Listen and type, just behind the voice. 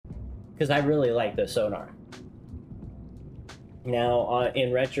because I really like the sonar. Now,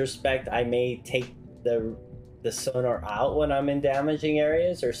 in retrospect, I may take the sonar out when I'm in damaging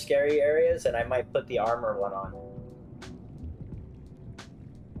areas or scary areas, and I might put the armor one on.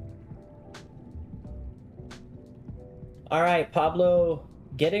 All right, Pablo,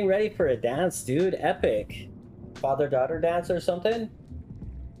 getting ready for a dance, dude. Epic. Father-daughter dance or something?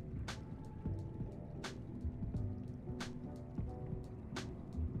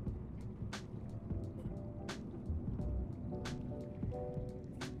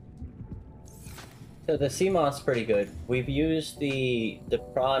 So the CMOS's pretty good. We've used the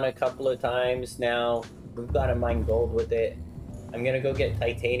prawn a couple of times now. We've got to mine gold with it. I'm gonna go get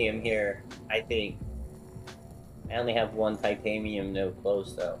titanium here, I think. I only have one titanium node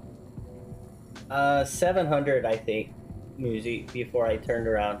close though. 700 I think, Muzi, before I turned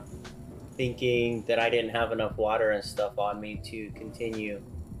around, thinking that I didn't have enough water and stuff on me to continue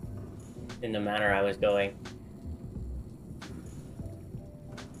in the manner I was going.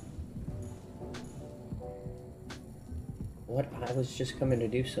 What? I was just coming to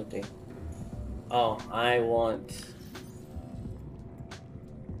do something. Oh, I want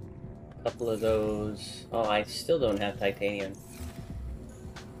a couple of those. Oh, I still don't have titanium.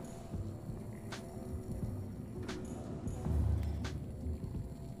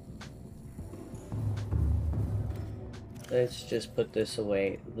 Let's just put this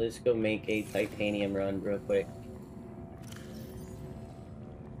away. Let's go make a titanium run real quick.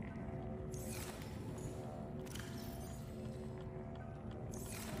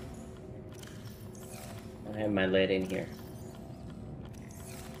 I have my lead in here.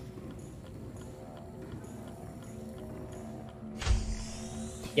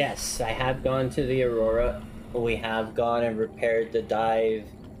 Yes, I have gone to the Aurora. We have gone and repaired the dive,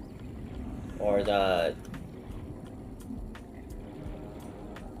 or the...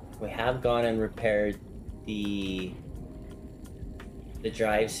 We have gone and repaired the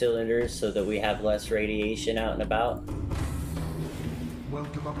drive cylinders so that we have less radiation out and about.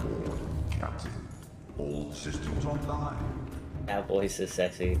 Welcome aboard, Captain. All systems online. That voice is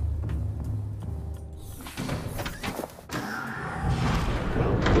sexy.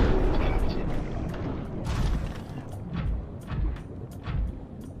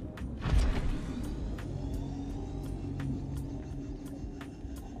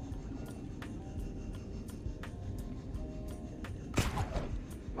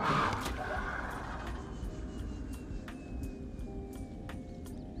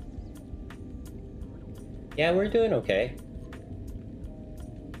 Yeah, we're doing okay.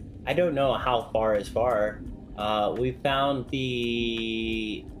 I don't know how far is far. We found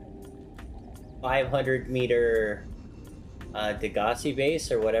the 500 meter Degassi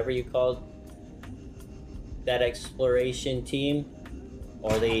base, or whatever you called that exploration team,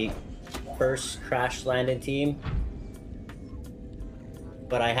 or the first crash landing team.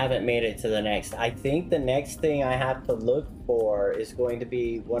 But I haven't made it to the next. I think the next thing I have to look for is going to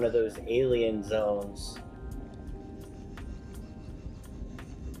be one of those alien zones.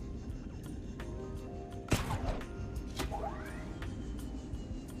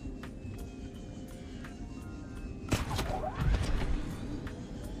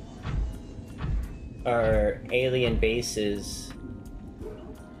 Or alien bases.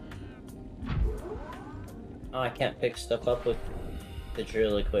 Oh, I can't pick stuff up with the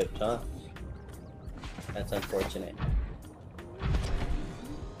drill equipped, huh? That's unfortunate.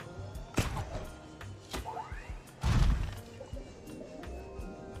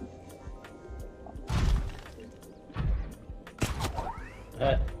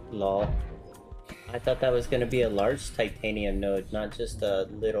 Lol. I thought that was gonna be a large titanium node, not just a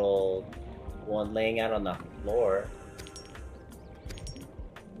little one laying out on the floor.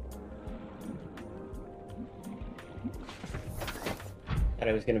 Thought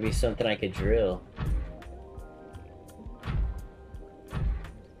it was gonna be something I could drill.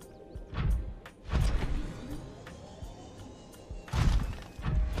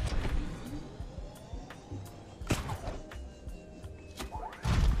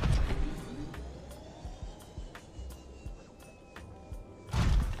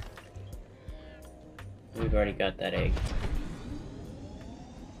 We've already got that egg.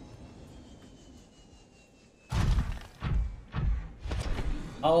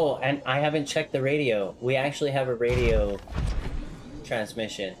 Oh, and I haven't checked the radio. We actually have a radio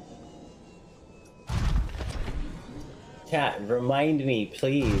transmission. Chat, remind me,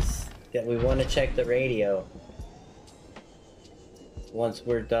 please, that we want to check the radio once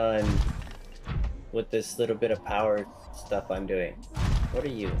we're done with this little bit of power stuff I'm doing. What are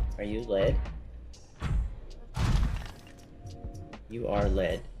you? Are you lead? You are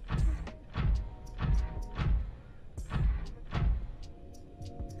lead.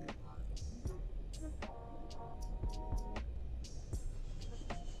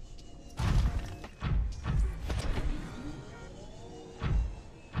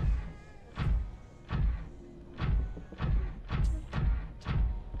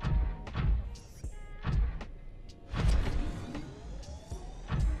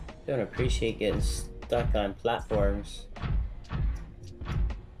 Don't appreciate getting stuck on platforms.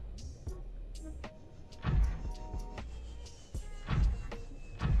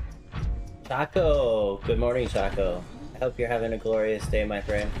 Chaco! Good morning, Chaco. I hope you're having a glorious day, my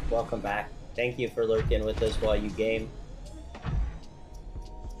friend. Welcome back. Thank you for lurking with us while you game.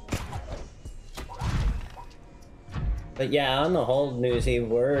 But yeah, on the whole, Newsy,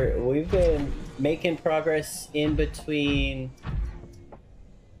 we've been making progress in between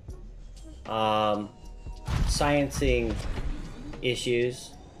sciencing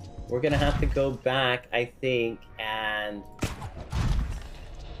issues. We're gonna have to go back, I think, and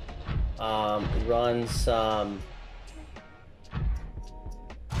run some,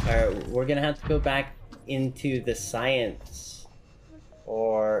 or we're gonna have to go back into the science,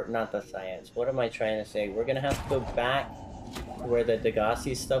 or not the science, what am I trying to say? We're gonna have to go back where the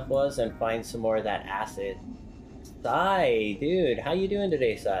Degassi stuff was and find some more of that acid. Sai, dude, how you doing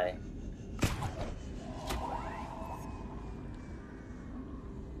today, Sai?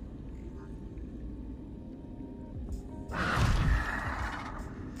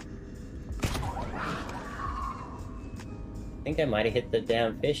 I think I might have hit the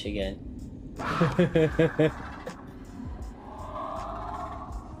damn fish again. I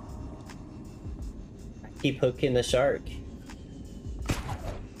keep hooking the shark.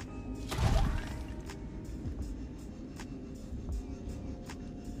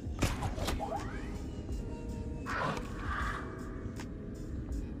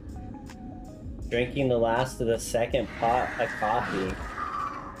 Drinking the last of the second pot of coffee.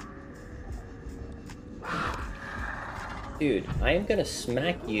 Dude, I am gonna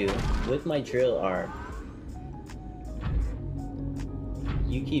smack you with my drill arm.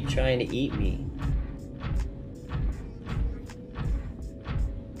 You keep trying to eat me.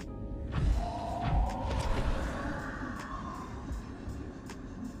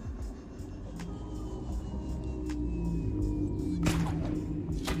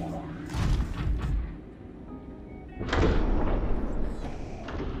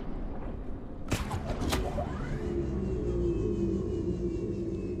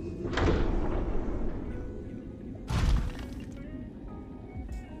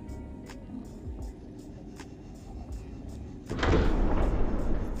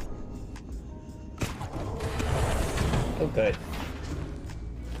 Good.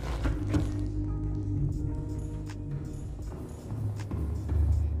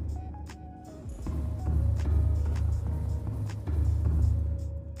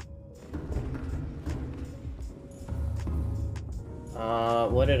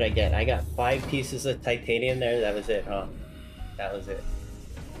 What did I get? I got 5 pieces of titanium there. That was it, huh? That was it.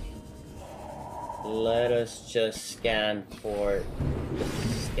 Let us just scan for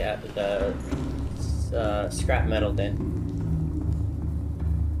the scrap metal then.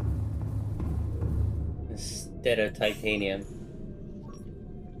 Instead of titanium.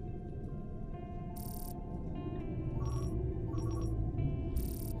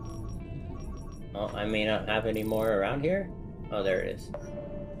 Oh, I may not have any more around here. Oh, there it is.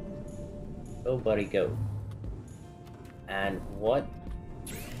 Go, buddy, go. And what?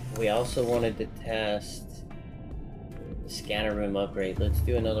 We also wanted to test the scanner room upgrade. Let's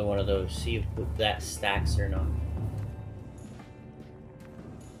do another one of those. See if that stacks or not.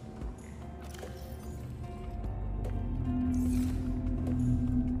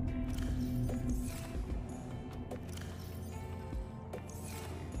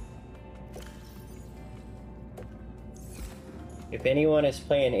 If anyone is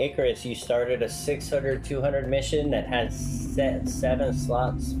playing Icarus, you started a 600-200 mission that has 7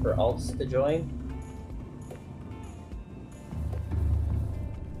 slots for alts to join.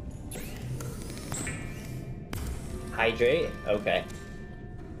 Hydrate? Okay.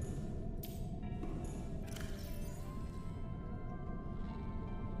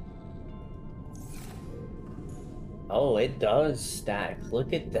 Oh, it does stack.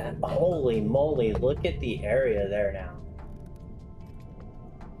 Look at that. Holy moly, look at the area there now.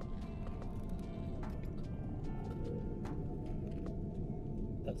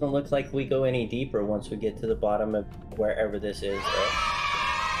 Doesn't look like we go any deeper once we get to the bottom of wherever this is, though.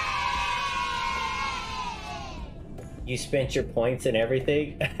 You spent your points and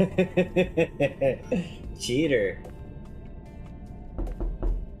everything? Cheater.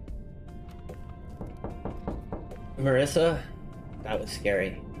 Marissa? That was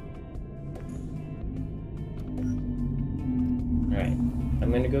scary. Alright.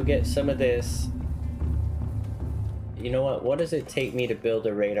 I'm gonna go get some of this. You know what? What does it take me to build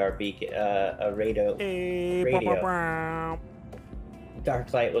a radar beacon? A radio.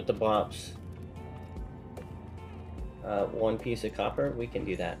 Dark light with the bombs. 1 piece of copper. We can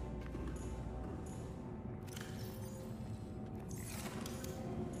do that.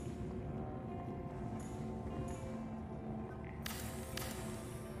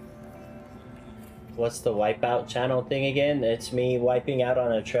 What's the wipeout channel thing again? It's me wiping out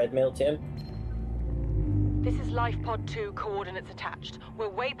on a treadmill, Tim? This is Life Pod 2, coordinates attached. We're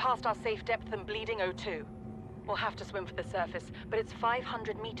way past our safe depth and bleeding O2. We'll have to swim for the surface, but it's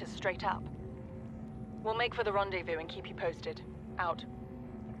 500 meters straight up. We'll make for the rendezvous and keep you posted. Out.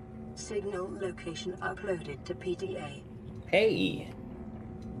 Signal location uploaded to PDA. Hey!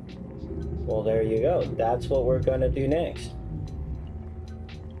 Well, there you go. That's what we're gonna do next.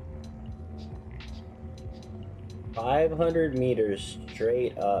 500 meters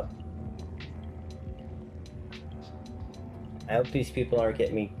straight up. I hope these people aren't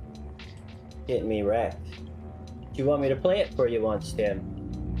getting me wrecked. Do you want me to play it for you once, Tim?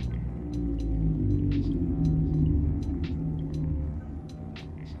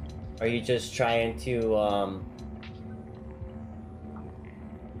 Are you just trying to,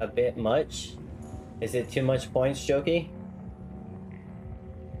 a bit much? Is it too much points, Jokey?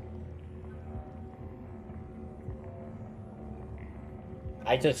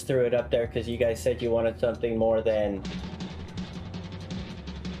 I just threw it up there because you guys said you wanted something more than...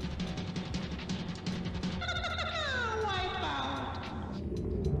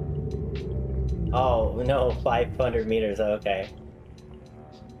 Oh, no, 500 meters, okay.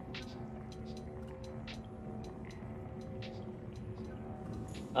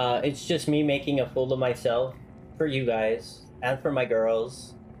 It's just me making a fool of myself for you guys and for my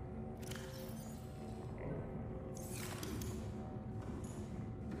girls.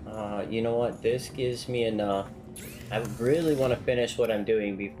 You know what? This gives me enough. I really want to finish what I'm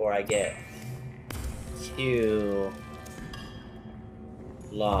doing before I get too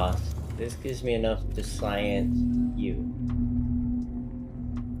lost. This gives me enough to science you.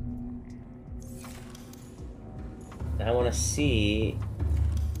 I want to see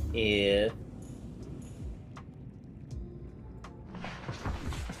if...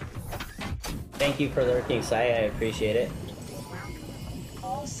 Thank you for lurking, Sai. I appreciate it.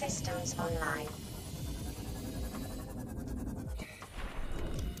 All systems online.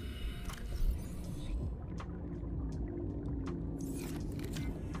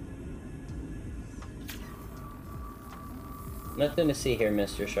 Nothing to see here,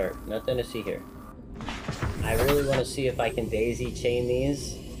 Mr. Sharp. Nothing to see here. I really want to see if I can daisy chain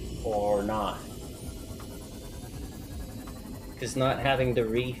these or not. Because not having to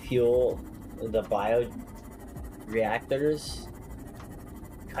refuel the bio reactors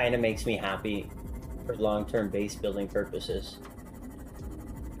kind of makes me happy for long-term base building purposes.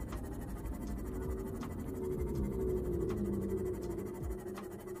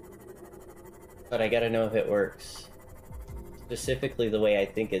 But I gotta know if it works. Specifically the way I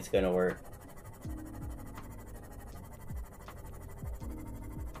think it's gonna work.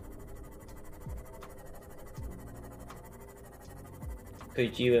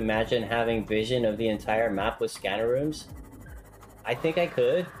 Could you imagine having vision of the entire map with scanner rooms? I think I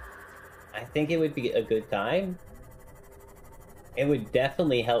could. I think it would be a good time. It would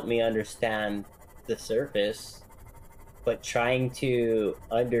definitely help me understand the surface, but trying to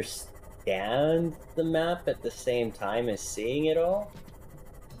understand the map at the same time as seeing it all,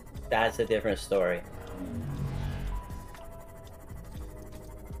 that's a different story.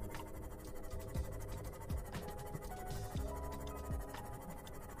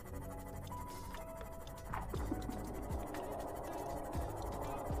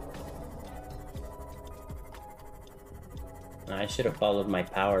 I should have followed my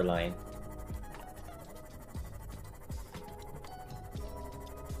power line.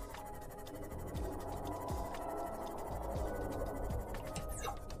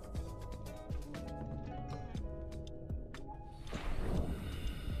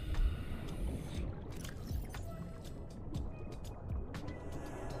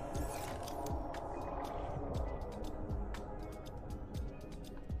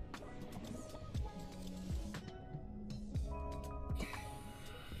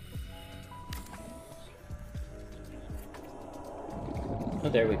 Oh,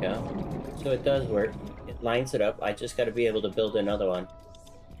 there we go. So it does work. It lines it up. I just got to be able to build another one.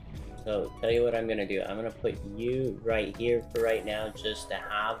 So, tell you what I'm going to do. I'm going to put you right here for right now just to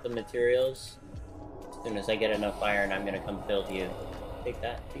have the materials. As soon as I get enough iron, I'm going to come build you. Take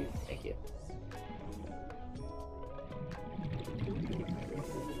that, dude. Thank you.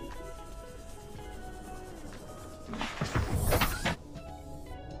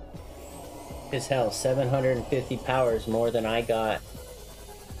 Because hell, 750 power is more than I got.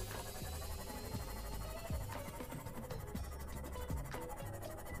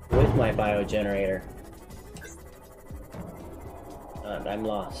 With my biogenerator. And I'm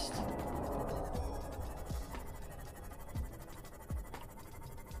lost.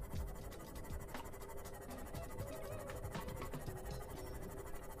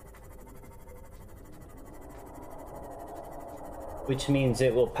 which means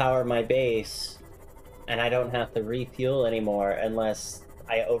it will power my base, and I don't have to refuel anymore unless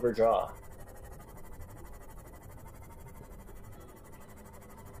I overdraw.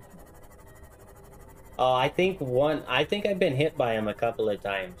 Oh, I think I've been hit by him a couple of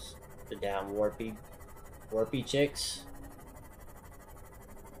times. The damn warpy chicks.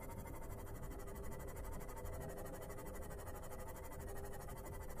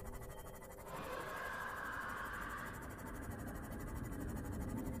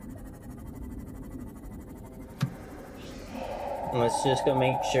 Let's just go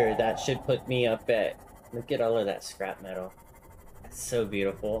make sure. That should put me up at... Look at all of that scrap metal. That's so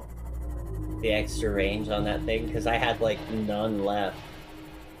beautiful. The extra range on that thing, because I had like none left.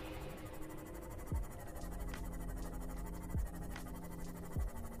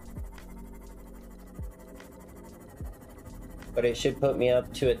 But it should put me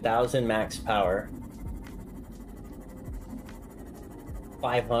up to 1,000 max power.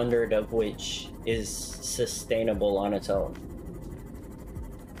 500 of which is sustainable on its own.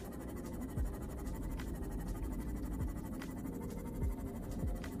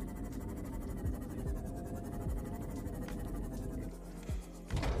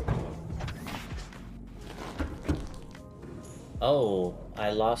 Oh, I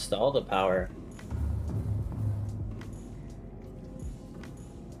lost all the power.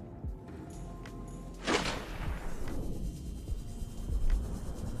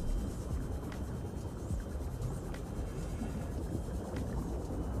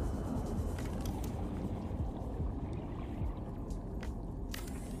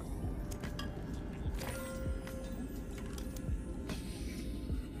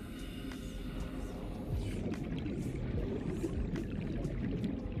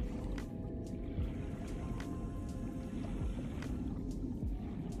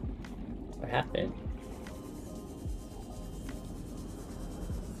 Happened?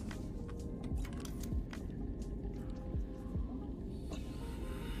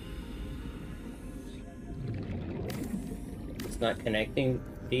 It's not connecting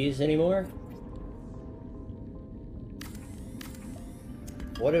these anymore?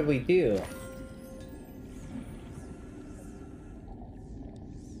 What did we do?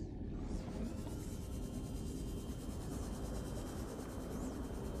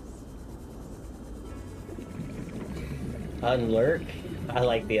 Unlurk? I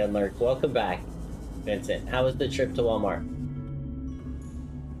like the unlurk. Welcome back, Vincent. How was the trip to Walmart?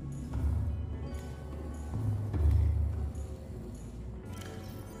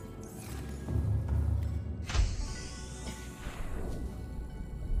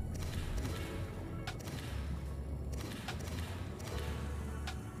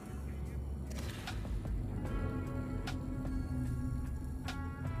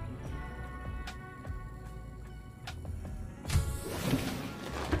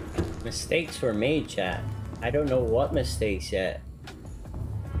 Mistakes were made, chat. I don't know what mistakes yet.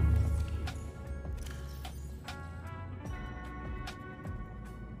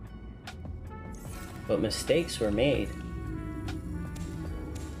 But mistakes were made.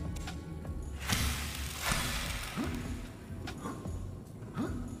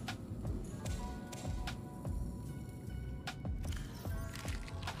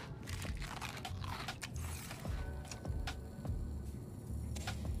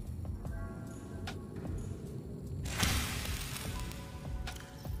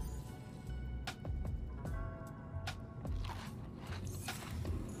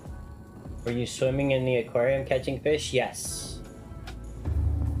 Were you swimming in the aquarium catching fish? Yes.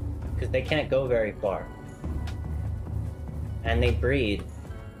 Because they can't go very far. And they breed.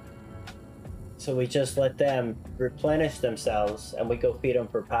 So we just let them replenish themselves and we go feed them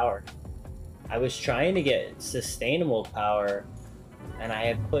for power. I was trying to get sustainable power and I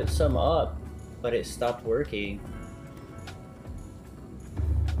had put some up, but it stopped working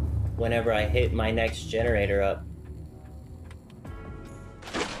whenever I hit my next generator up.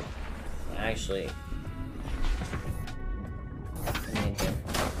 Actually,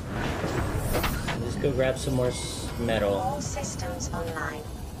 let's go grab some more metal. All systems online.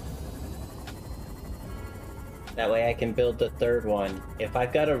 That way I can build the third one. If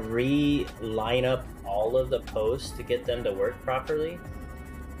I've got to line up all of the posts to get them to work properly,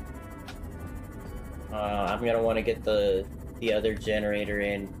 I'm gonna want to get the other generator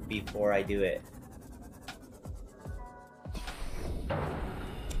in before I do it.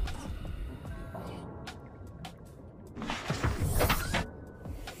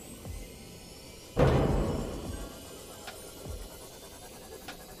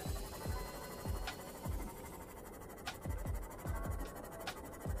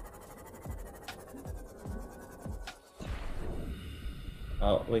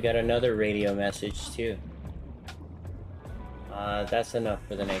 Oh, we got another radio message too. That's enough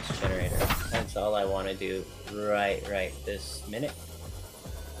for the next generator. That's all I want to do right this minute.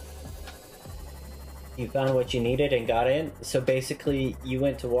 You found what you needed and got in? So basically, you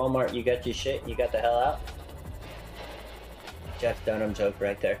went to Walmart, you got your shit, you got the hell out? Jeff Dunham joke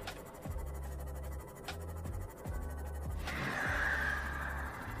right there.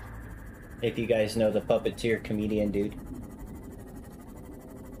 If you guys know the Puppeteer comedian dude.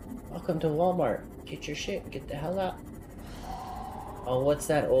 Welcome to Walmart. Get your shit, get the hell out. Oh, what's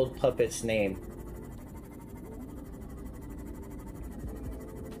that old puppet's name?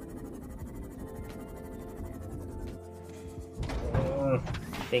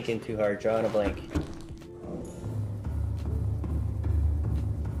 Thinking too hard, drawing a blank.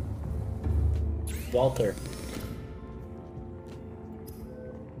 Walter.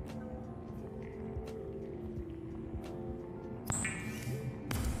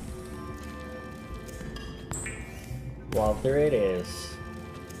 Walter it is.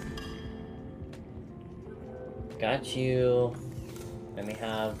 Got you. Let me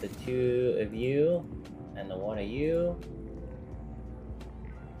have the 2 of you and the 1 of you.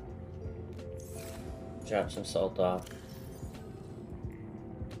 Drop some salt off.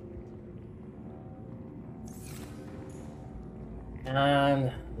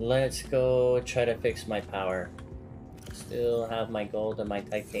 And let's go try to fix my power. Still have my gold and my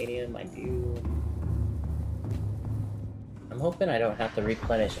titanium, I do. I'm hoping I don't have to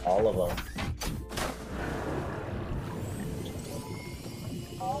replenish all of them.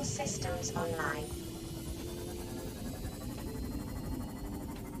 All systems online.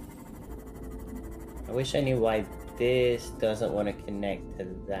 I wish I knew why this doesn't want to connect to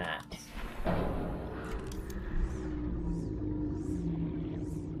that.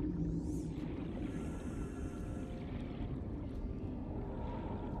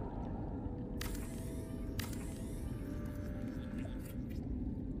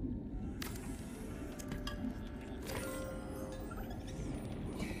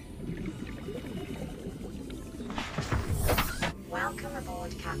 Welcome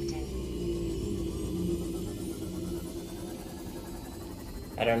aboard, Captain.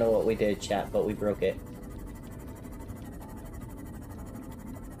 I don't know what we did, chat, but we broke it.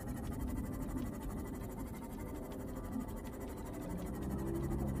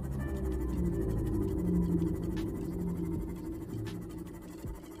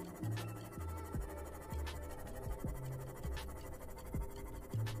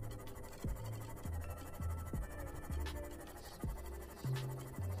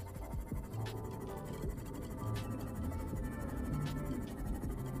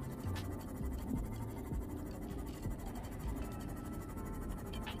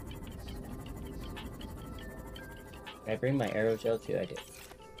 Did I bring my aerogel too? I did.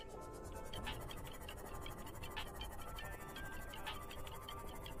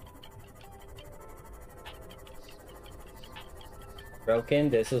 Broken?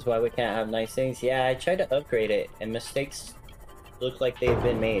 This is why we can't have nice things? Yeah, I tried to upgrade it, and mistakes look like they've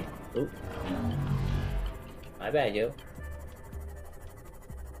been made. Oop. My bad, yo.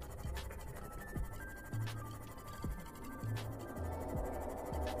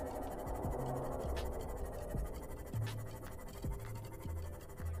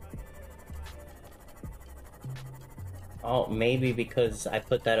 Oh, maybe because I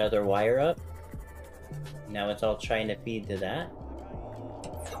put that other wire up. Now it's all trying to feed to that.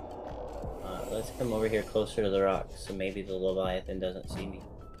 Let's come over here closer to the rock, so maybe the Leviathan doesn't see me.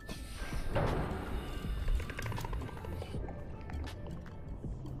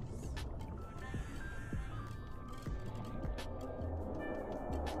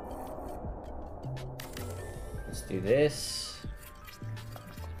 Let's do this.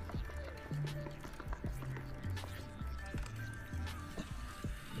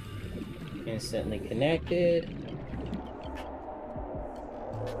 Instantly connected.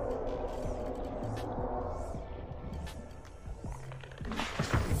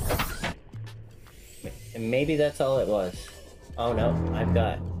 And maybe that's all it was. Oh no, I've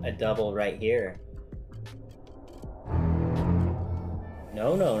got a double right here.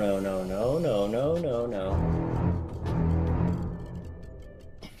 No, no, no, no, no, no, no, no, no.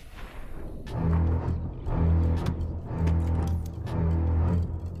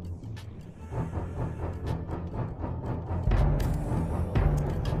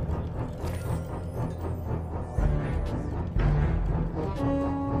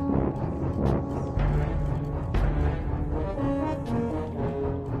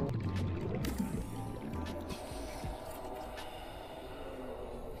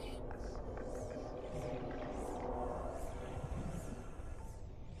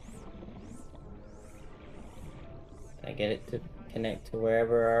 I get it to connect to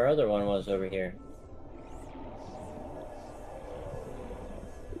wherever our other one was over here.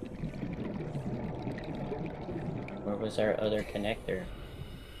 Where was our other connector?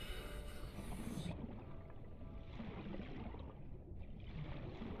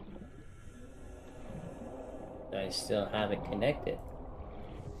 I still have it connected.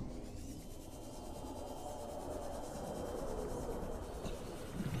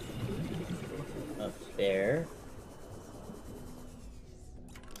 Up there.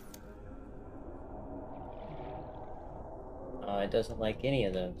 Oh, it doesn't like any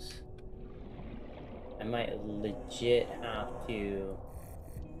of those. I might legit have to...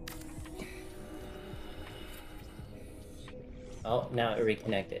 Oh, now it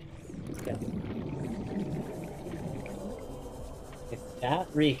reconnected. Let's go. If that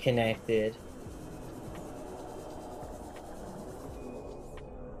reconnected...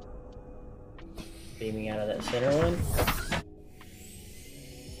 Beaming out of that center one.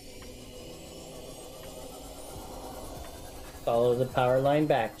 Follow the power line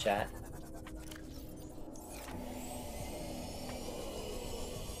back, chat.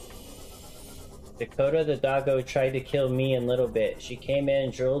 Dakota the doggo tried to kill me in Little Bit. She came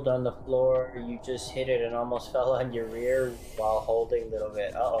in, drilled on the floor, you just hit it and almost fell on your rear while holding Little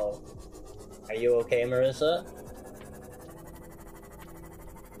Bit. Uh-oh. Are you okay, Marissa?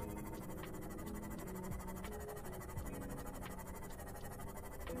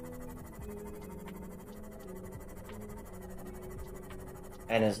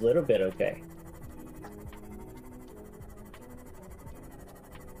 And is Little Bit okay?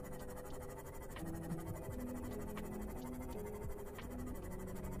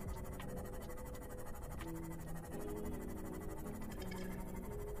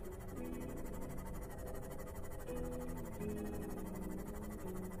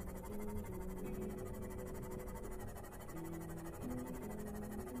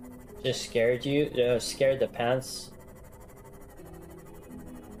 Just scared you? Scared the pants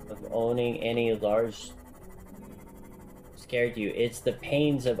of owning any large... Scared you. It's the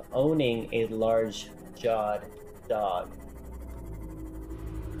pains of owning a large-jawed dog.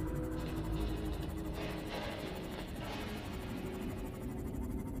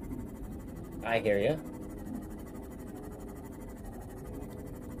 I hear you.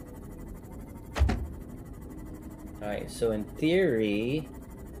 Alright, so in theory...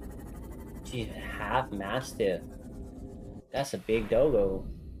 She's half Mastiff. That's a big doggo.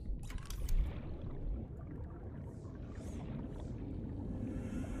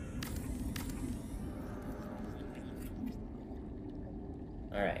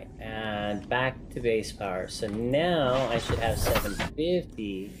 Alright, and back to base power. So now I should have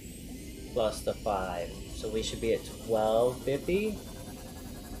 750 plus the 5. So we should be at 1250.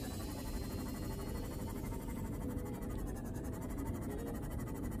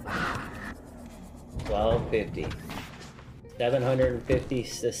 1250. 750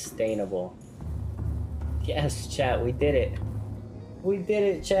 sustainable. Yes, chat, we did it. We did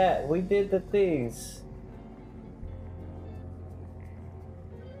it, chat. We did the things.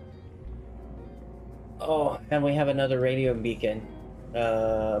 Oh, and we have another radio beacon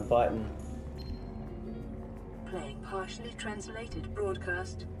button. Playing partially translated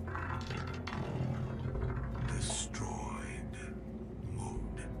broadcast. Destroyed.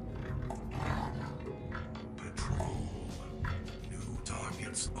 Mode. Patrol. New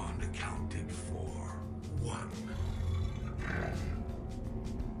targets unaccounted for. 1.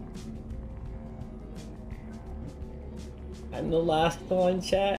 I'm the last one, chat.